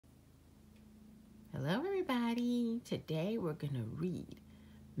Hello everybody. Today we're going to read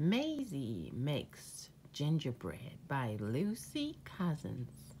Maisy Makes Gingerbread by Lucy Cousins.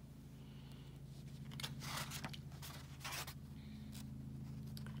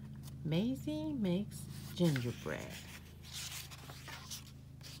 Maisy makes gingerbread.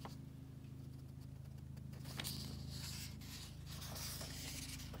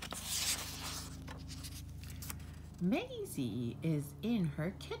 Maisy is in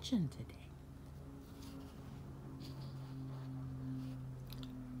her kitchen today.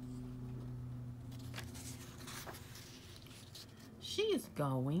 She is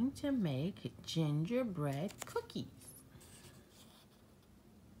going to make gingerbread cookies.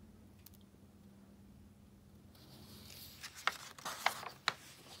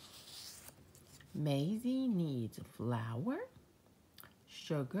 Maisy needs flour,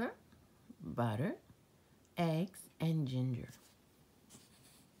 sugar, butter, eggs, and ginger.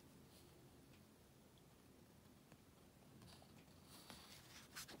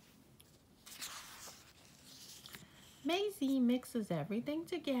 Maisy mixes everything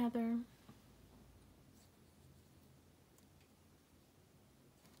together.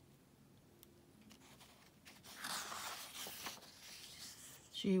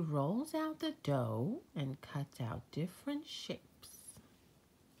 She rolls out the dough and cuts out different shapes.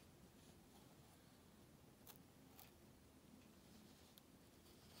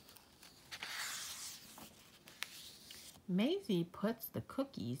 Maisy puts the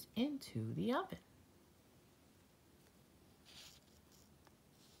cookies into the oven.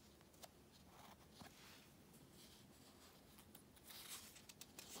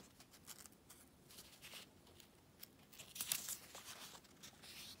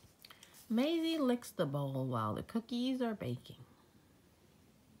 Maisy licks the bowl while the cookies are baking.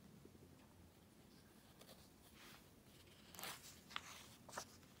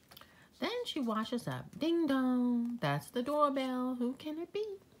 Then she washes up. Ding dong, that's the doorbell. Who can it be?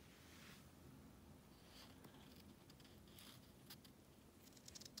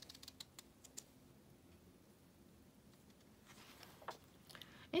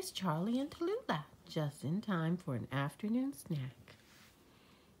 It's Charlie and Tallulah, just in time for an afternoon snack.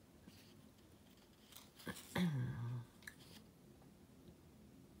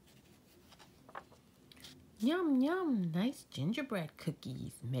 Yum, yum, nice gingerbread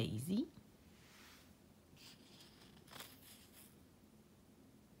cookies, Maisy.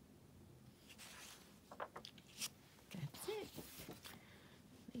 That's it.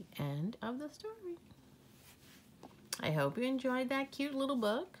 The end of the story. I hope you enjoyed that cute little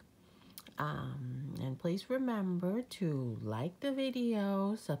book. And please remember to like the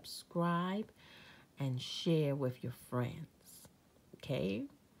video, subscribe, and share with your friends. Okay?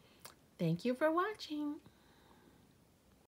 Thank you for watching.